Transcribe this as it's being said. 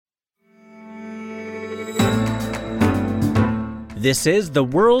This is The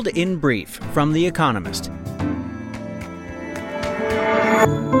World in Brief from The Economist.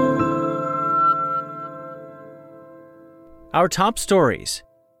 Our top stories.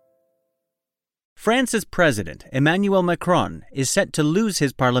 France's president, Emmanuel Macron, is set to lose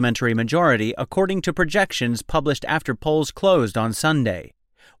his parliamentary majority according to projections published after polls closed on Sunday.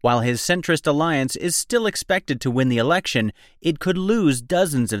 While his centrist alliance is still expected to win the election, it could lose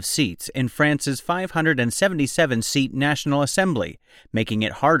dozens of seats in France's 577-seat National Assembly, making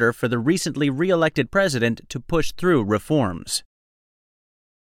it harder for the recently re-elected president to push through reforms.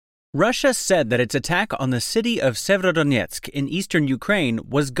 Russia said that its attack on the city of Severodonetsk in eastern Ukraine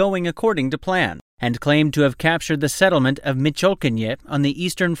was going according to plan, and claimed to have captured the settlement of Michalkinye on the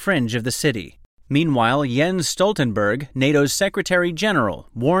eastern fringe of the city. Meanwhile, Jens Stoltenberg, NATO's Secretary General,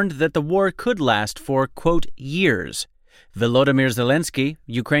 warned that the war could last for, quote, years. Volodymyr Zelensky,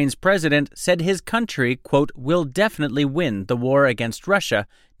 Ukraine's president, said his country, quote, will definitely win the war against Russia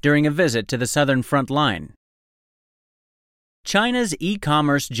during a visit to the southern front line. China's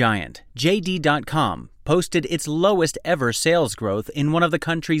e-commerce giant, JD.com, posted its lowest ever sales growth in one of the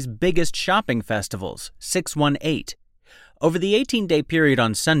country's biggest shopping festivals, 618. Over the 18-day period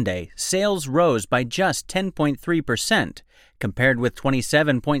on Sunday, sales rose by just 10.3%, compared with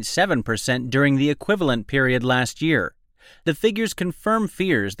 27.7% during the equivalent period last year. The figures confirm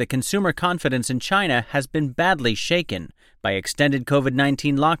fears that consumer confidence in China has been badly shaken by extended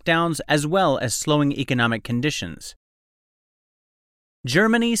COVID-19 lockdowns as well as slowing economic conditions.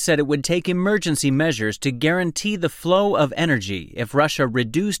 Germany said it would take emergency measures to guarantee the flow of energy if Russia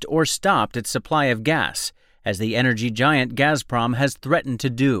reduced or stopped its supply of gas, as the energy giant Gazprom has threatened to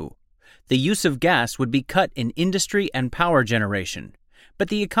do. The use of gas would be cut in industry and power generation. But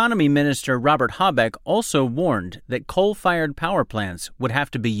the economy minister Robert Habeck also warned that coal-fired power plants would have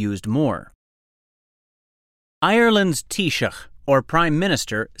to be used more. Ireland's Taoiseach, or Prime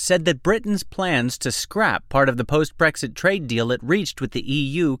Minister, said that Britain's plans to scrap part of the post-Brexit trade deal it reached with the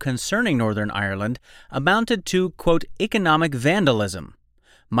EU concerning Northern Ireland amounted to, quote, economic vandalism.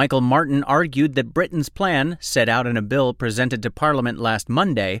 Michael Martin argued that Britain's plan, set out in a bill presented to Parliament last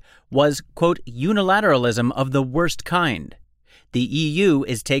Monday, was, quote, unilateralism of the worst kind. The EU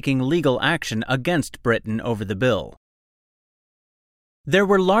is taking legal action against Britain over the bill. There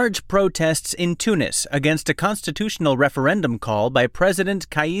were large protests in Tunis against a constitutional referendum call by President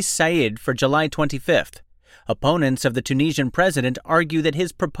Kais Saied for July 25th. Opponents of the Tunisian president argue that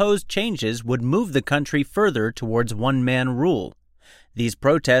his proposed changes would move the country further towards one-man rule. These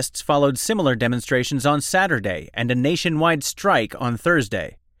protests followed similar demonstrations on Saturday and a nationwide strike on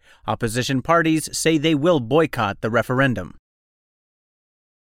Thursday. Opposition parties say they will boycott the referendum.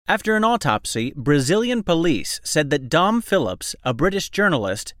 After an autopsy, Brazilian police said that Dom Phillips, a British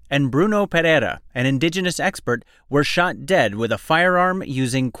journalist, and Bruno Pereira, an indigenous expert, were shot dead with a firearm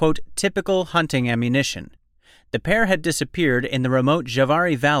using, quote, typical hunting ammunition. The pair had disappeared in the remote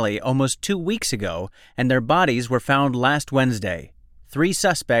Javari Valley almost 2 weeks ago, and their bodies were found last Wednesday. 3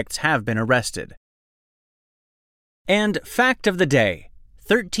 suspects have been arrested. And fact of the day,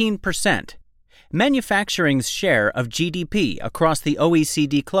 13%. Manufacturing's share of GDP across the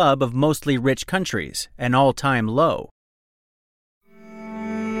OECD club of mostly rich countries, an all-time low.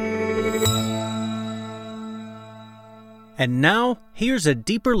 And now, here's a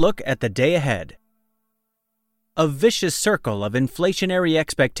deeper look at the day ahead. A vicious circle of inflationary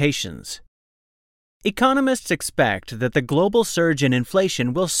expectations. Economists expect that the global surge in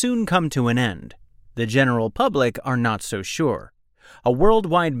inflation will soon come to an end. The general public are not so sure. A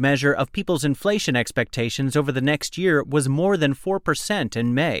worldwide measure of people's inflation expectations over the next year was more than 4%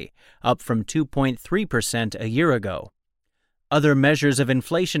 in May, up from 2.3% a year ago. Other measures of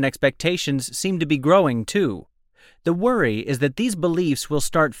inflation expectations seem to be growing too. The worry is that these beliefs will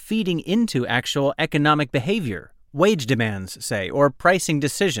start feeding into actual economic behavior, wage demands, say, or pricing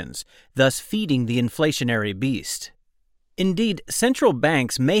decisions, thus feeding the inflationary beast. Indeed, central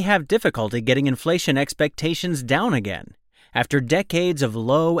banks may have difficulty getting inflation expectations down again. After decades of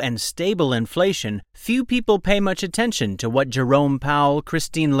low and stable inflation, few people pay much attention to what Jerome Powell,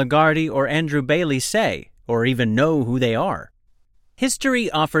 Christine Lagarde, or Andrew Bailey say, or even know who they are.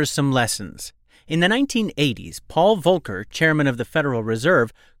 History offers some lessons. In the 1980s, Paul Volcker, chairman of the Federal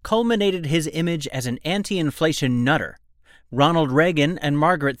Reserve, culminated his image as an anti-inflation nutter. Ronald Reagan and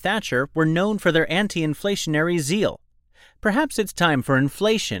Margaret Thatcher were known for their anti-inflationary zeal. Perhaps it's time for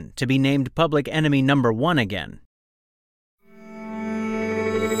inflation to be named public enemy number 1 again.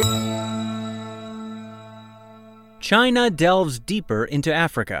 China delves deeper into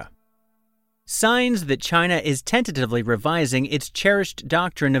Africa. Signs that China is tentatively revising its cherished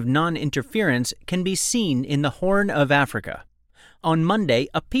doctrine of non-interference can be seen in the Horn of Africa. On Monday,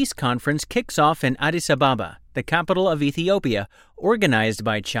 a peace conference kicks off in Addis Ababa, the capital of Ethiopia, organized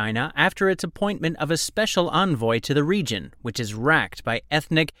by China after its appointment of a special envoy to the region, which is racked by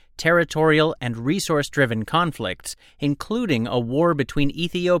ethnic, territorial, and resource-driven conflicts, including a war between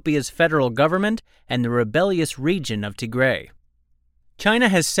Ethiopia's federal government and the rebellious region of Tigray. China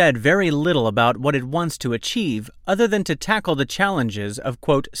has said very little about what it wants to achieve other than to tackle the challenges of,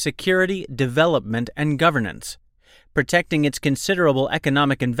 quote, security, development, and governance. Protecting its considerable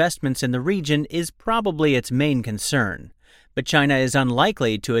economic investments in the region is probably its main concern, but China is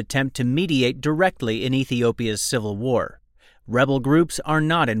unlikely to attempt to mediate directly in Ethiopia's civil war. Rebel groups are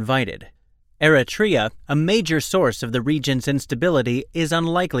not invited. Eritrea, a major source of the region's instability, is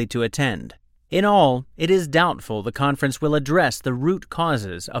unlikely to attend. In all, it is doubtful the conference will address the root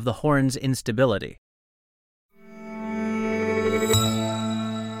causes of the Horn's instability.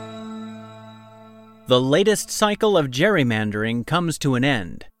 The latest cycle of gerrymandering comes to an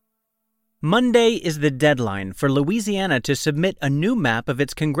end. Monday is the deadline for Louisiana to submit a new map of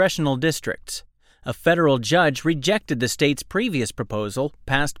its congressional districts. A federal judge rejected the state's previous proposal,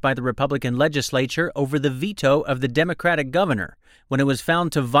 passed by the Republican legislature over the veto of the Democratic governor, when it was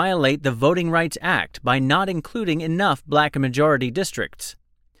found to violate the Voting Rights Act by not including enough black majority districts.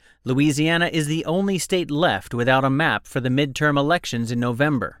 Louisiana is the only state left without a map for the midterm elections in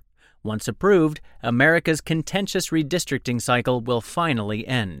November. Once approved, America's contentious redistricting cycle will finally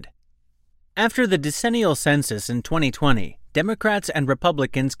end. After the decennial census in 2020, Democrats and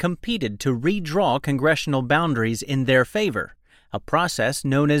Republicans competed to redraw congressional boundaries in their favor, a process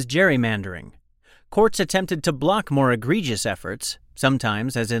known as gerrymandering. Courts attempted to block more egregious efforts,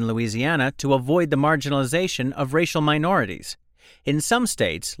 sometimes, as in Louisiana, to avoid the marginalization of racial minorities. In some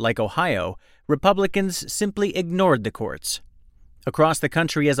states, like Ohio, Republicans simply ignored the courts. Across the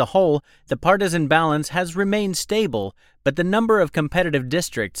country as a whole, the partisan balance has remained stable, but the number of competitive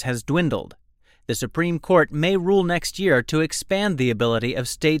districts has dwindled. The Supreme Court may rule next year to expand the ability of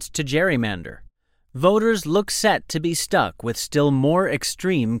states to gerrymander. Voters look set to be stuck with still more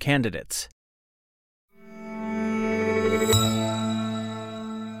extreme candidates.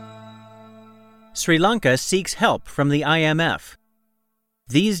 Sri Lanka seeks help from the IMF.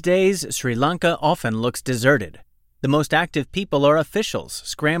 These days, Sri Lanka often looks deserted. The most active people are officials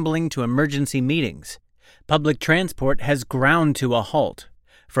scrambling to emergency meetings. Public transport has ground to a halt.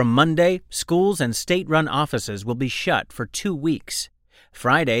 From Monday, schools and state-run offices will be shut for 2 weeks.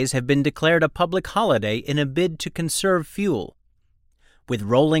 Fridays have been declared a public holiday in a bid to conserve fuel. With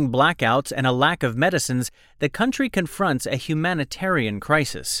rolling blackouts and a lack of medicines, the country confronts a humanitarian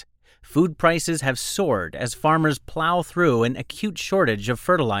crisis. Food prices have soared as farmers plow through an acute shortage of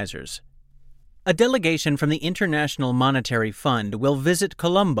fertilizers. A delegation from the International Monetary Fund will visit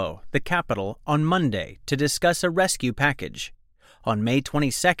Colombo, the capital, on Monday to discuss a rescue package. On May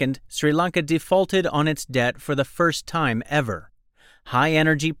 22nd, Sri Lanka defaulted on its debt for the first time ever. High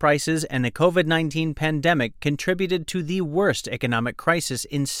energy prices and the COVID-19 pandemic contributed to the worst economic crisis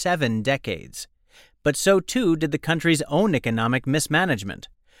in 7 decades. But so too did the country's own economic mismanagement.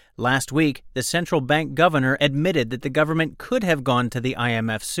 Last week, the central bank governor admitted that the government could have gone to the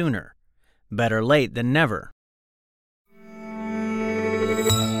IMF sooner. Better late than never.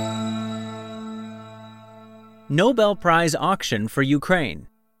 Nobel Prize auction for Ukraine.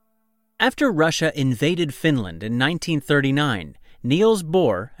 After Russia invaded Finland in 1939, Niels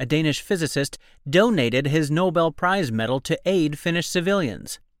Bohr, a Danish physicist, donated his Nobel Prize medal to aid Finnish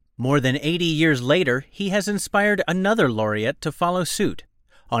civilians. More than 80 years later, he has inspired another laureate to follow suit.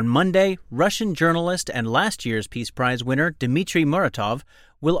 On Monday, Russian journalist and last year's Peace Prize winner Dmitry Muratov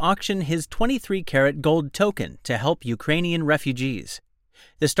will auction his 23-karat gold token to help Ukrainian refugees.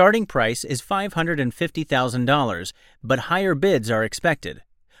 The starting price is $550,000, but higher bids are expected.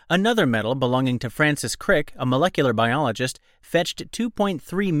 Another medal belonging to Francis Crick, a molecular biologist, fetched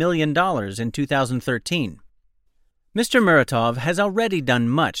 $2.3 million in 2013. Mr. Muratov has already done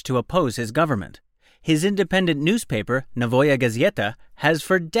much to oppose his government. His independent newspaper, Novoya Gazeta, has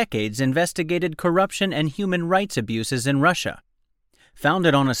for decades investigated corruption and human rights abuses in Russia.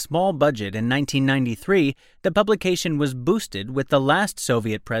 Founded on a small budget in 1993, the publication was boosted with the last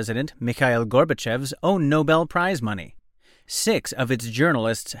Soviet president, Mikhail Gorbachev's, own Nobel Prize money. 6 of its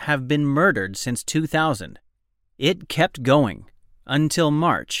journalists have been murdered since 2000. It kept going, until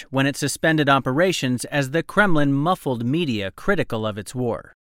March, when it suspended operations as the Kremlin muffled media critical of its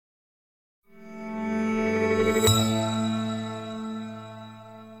war.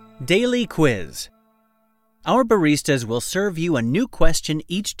 Daily Quiz. Our baristas will serve you a new question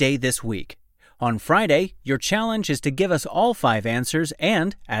each day this week. On Friday, your challenge is to give us all 5 answers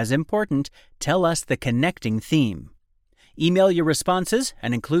and, as important, tell us the connecting theme. Email your responses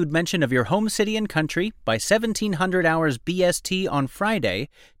and include mention of your home city and country by 1700 hours BST on Friday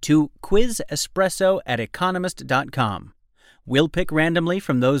to quizespresso@economist.com. We'll pick randomly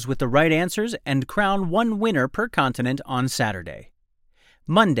from those with the right answers and crown one winner per continent on Saturday.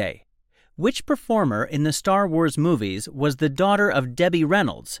 Monday. Which performer in the Star Wars movies was the daughter of Debbie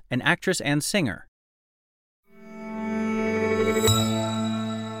Reynolds, an actress and singer?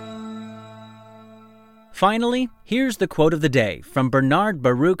 Finally, here's the quote of the day from Bernard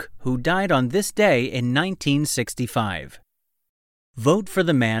Baruch, who died on this day in 1965. Vote for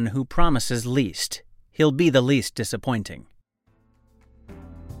the man who promises least. He'll be the least disappointing.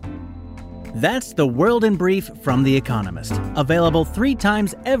 That's the World in Brief from The Economist, available 3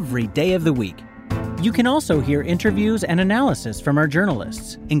 times every day of the week. You can also hear interviews and analysis from our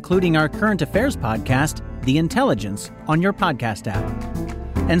journalists, including our current affairs podcast, The Intelligence, on your podcast app.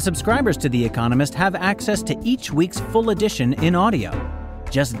 And subscribers to The Economist have access to each week's full edition in audio.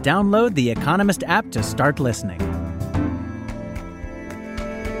 Just download the Economist app to start listening.